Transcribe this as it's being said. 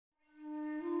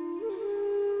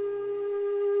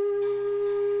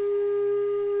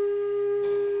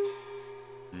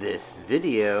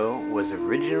video was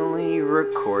originally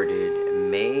recorded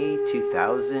May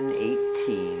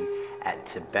 2018 at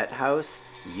Tibet House,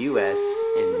 US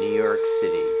in New York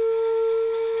City.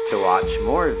 To watch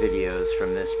more videos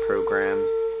from this program,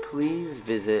 please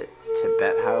visit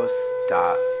tibethouse.us.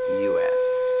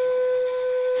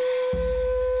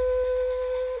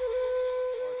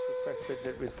 Requested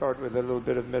that we start with a little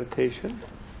bit of meditation.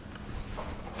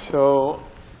 So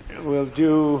we'll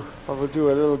do a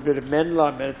little bit of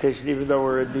Menla meditation, even though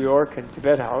we're in New York and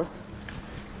Tibet House.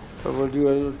 But we'll do a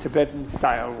little Tibetan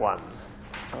style one.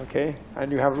 Okay?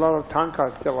 And you have a lot of tanka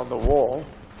still on the wall.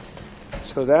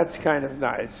 So that's kind of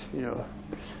nice, you know.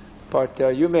 But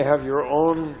you may have your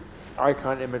own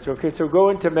icon image. Okay, so go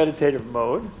into meditative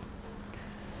mode.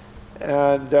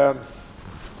 And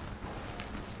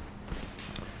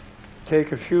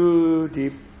take a few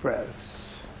deep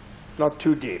breaths. Not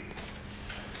too deep.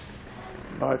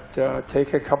 But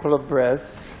take a couple of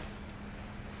breaths.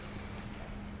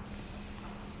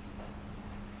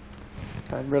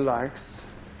 And relax.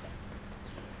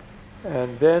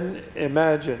 And then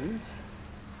imagine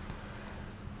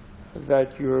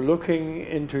that you're looking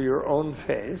into your own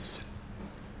face.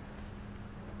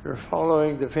 You're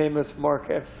following the famous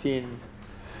Mark Epstein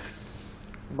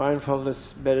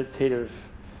mindfulness meditative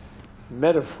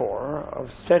metaphor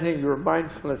of setting your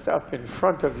mindfulness up in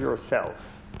front of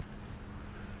yourself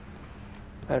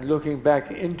and looking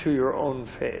back into your own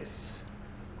face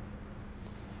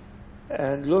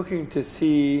and looking to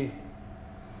see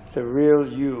the real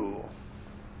you,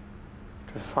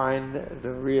 to find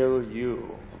the real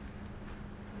you.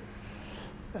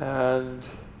 And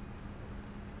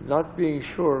not being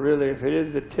sure really if it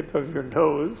is the tip of your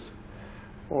nose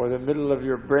or the middle of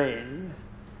your brain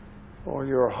or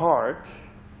your heart.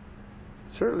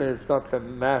 Certainly it's not the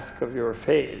mask of your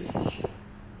face.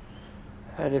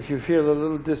 And if you feel a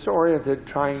little disoriented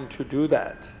trying to do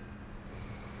that,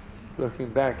 looking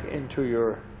back into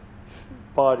your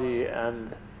body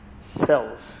and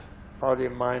self, body,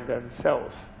 mind, and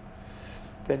self,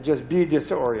 then just be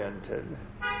disoriented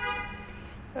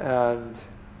and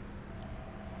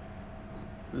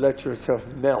let yourself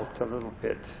melt a little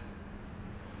bit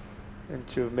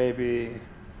into maybe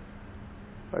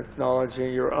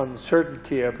acknowledging your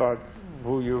uncertainty about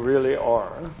who you really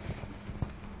are.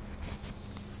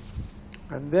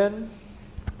 And then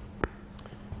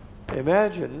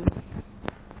imagine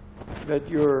that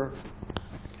your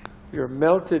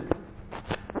melted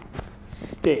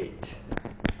state,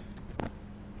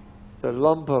 the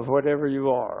lump of whatever you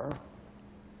are,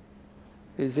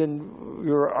 is in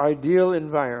your ideal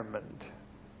environment.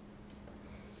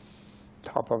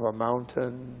 Top of a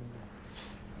mountain,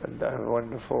 and a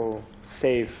wonderful,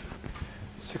 safe,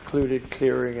 secluded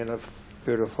clearing in a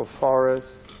beautiful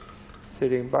forest,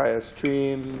 sitting by a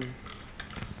stream.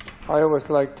 I always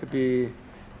like to be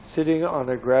sitting on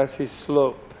a grassy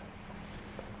slope,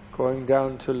 going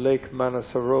down to Lake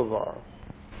Manasarovar,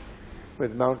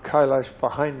 with Mount Kailash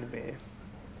behind me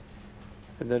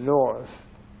in the north,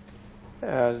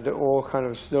 and all kind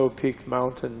of snow-peaked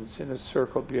mountains in a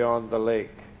circle beyond the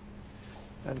lake,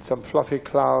 and some fluffy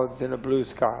clouds in a blue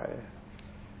sky.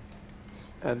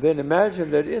 And then imagine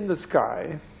that in the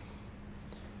sky,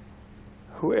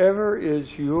 whoever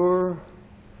is your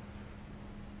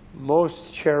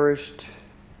most cherished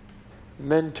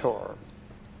mentor,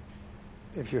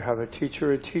 if you have a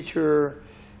teacher,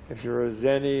 if you're a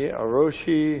Zeni, a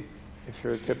Roshi, if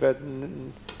you're a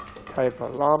Tibetan type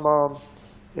of Lama,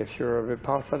 if you're a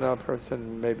Vipassana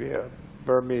person, maybe a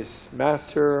Burmese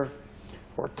master,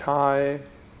 or Thai,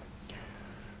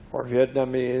 or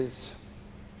Vietnamese,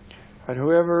 and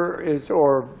whoever is,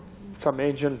 or some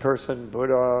ancient person,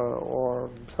 Buddha, or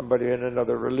somebody in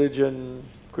another religion,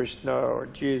 Krishna, or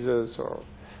Jesus, or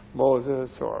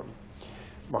Moses, or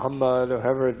Muhammad, or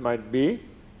whoever it might be,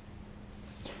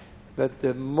 that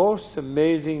the most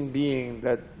amazing being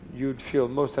that you'd feel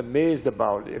most amazed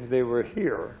about if they were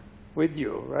here with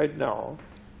you right now,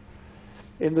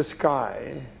 in the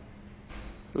sky,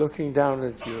 looking down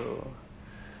at you,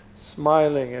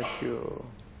 smiling at you,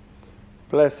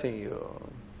 blessing you,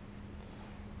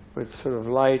 with sort of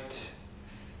light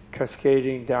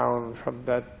cascading down from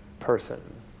that person,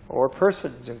 or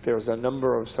persons, if there's a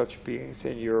number of such beings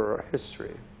in your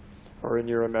history or in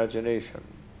your imagination.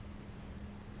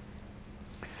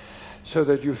 So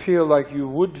that you feel like you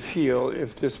would feel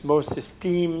if this most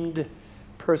esteemed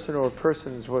person or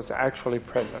persons was actually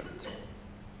present.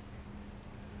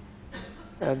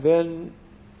 And then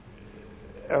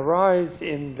arise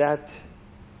in that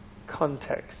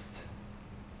context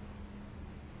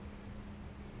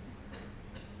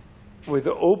with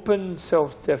open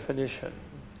self-definition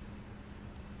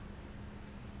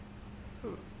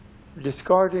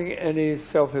discarding any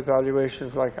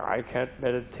self-evaluations like I can't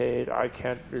meditate, I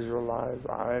can't visualize,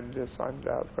 I'm this, I'm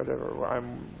that, whatever,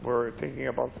 we're thinking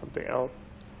about something else.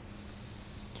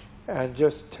 And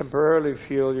just temporarily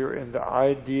feel you're in the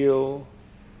ideal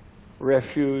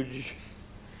refuge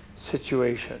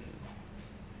situation,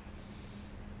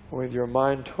 with your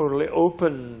mind totally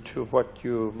open to what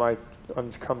you might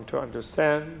come to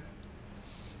understand,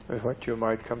 with what you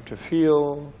might come to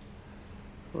feel,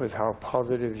 with how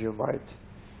positive you might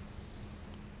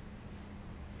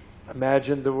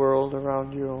imagine the world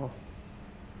around you.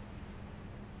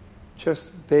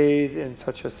 Just bathe in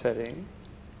such a setting.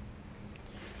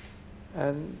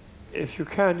 And if you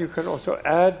can also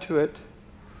add to it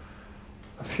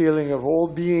a feeling of all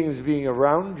beings being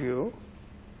around you,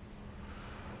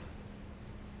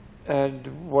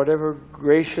 and whatever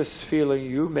gracious feeling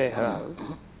you may have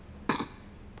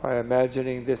by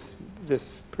imagining this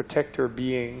protector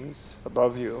beings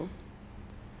above you,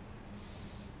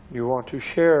 you want to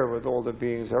share with all the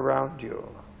beings around you,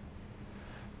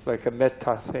 like a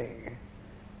metta thing.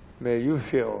 May you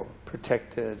feel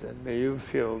protected, and may you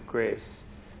feel grace,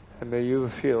 and may you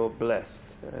feel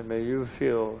blessed, and may you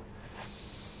feel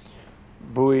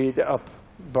buoyed up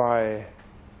by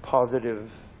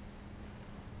positive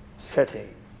setting.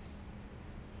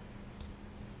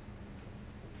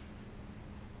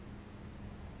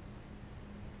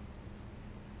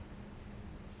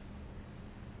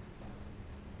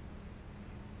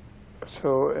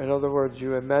 So, in other words,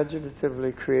 you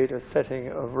imaginatively create a setting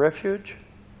of refuge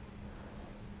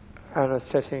and a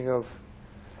setting of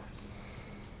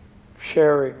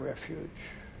sharing refuge.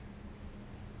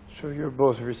 So you're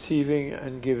both receiving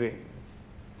and giving.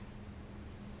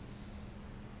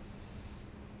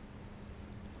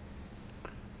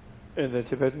 In the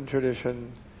Tibetan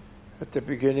tradition, at the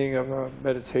beginning of a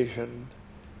meditation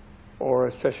or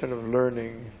a session of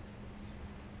learning,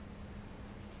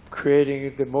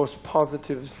 creating the most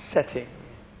positive setting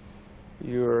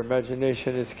your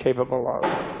imagination is capable of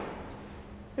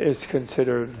is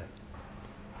considered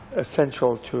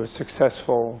essential to a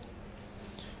successful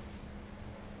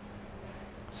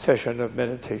session of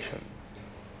meditation.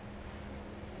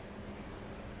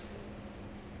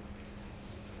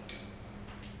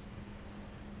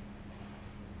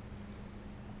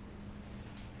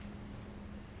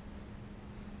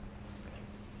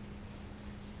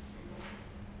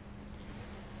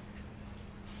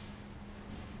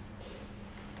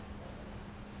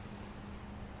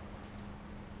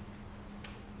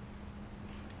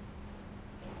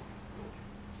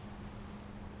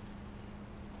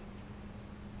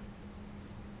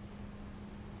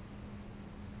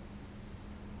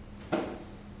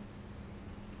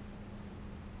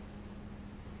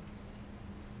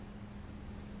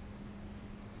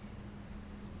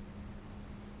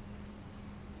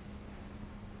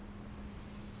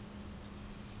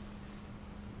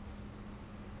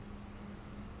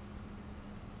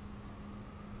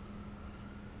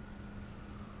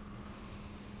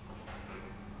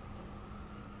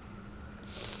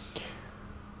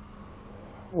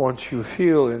 Once you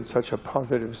feel in such a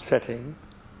positive setting,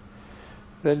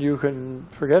 then you can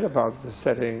forget about the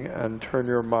setting and turn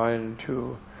your mind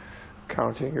to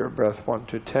counting your breath 1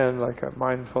 to 10, like a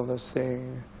mindfulness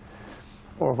thing,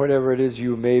 or whatever it is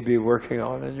you may be working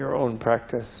on in your own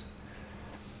practice,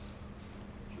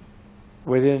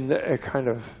 within a kind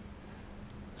of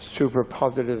super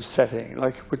positive setting,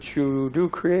 like which you do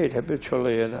create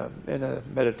habitually in a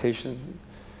meditation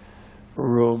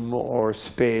room or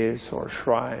space or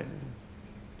shrine.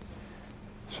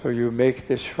 So you make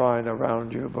this shrine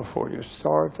around you before you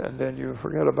start, and then you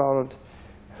forget about it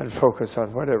and focus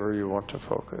on whatever you want to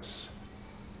focus,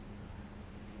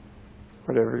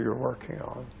 whatever you're working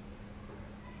on.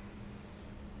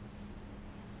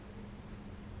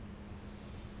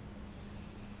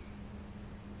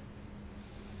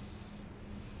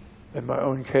 In my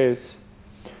own case,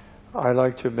 I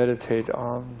like to meditate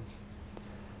on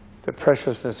the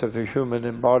preciousness of the human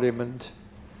embodiment,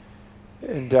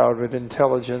 endowed with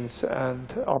intelligence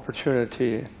and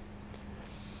opportunity,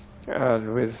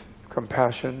 and with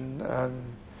compassion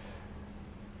and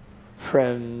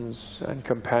friends and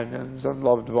companions and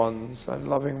loved ones and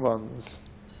loving ones,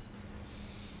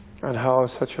 and how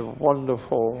such a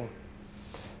wonderful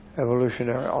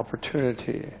evolutionary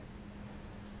opportunity.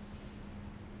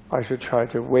 I should try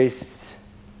to waste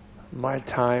my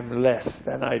time less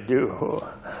than I do.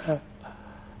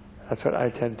 That's what I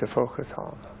tend to focus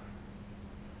on.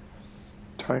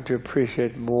 Trying to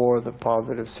appreciate more the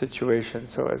positive situation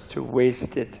so as to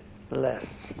waste it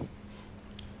less.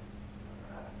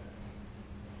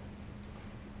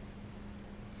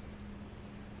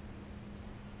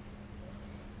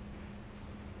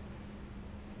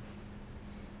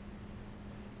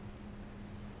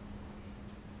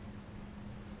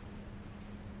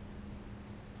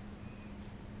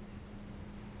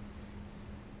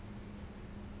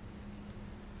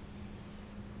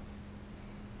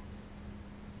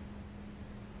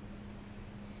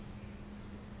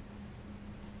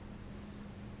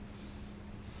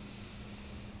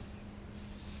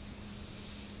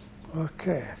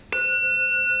 Okay.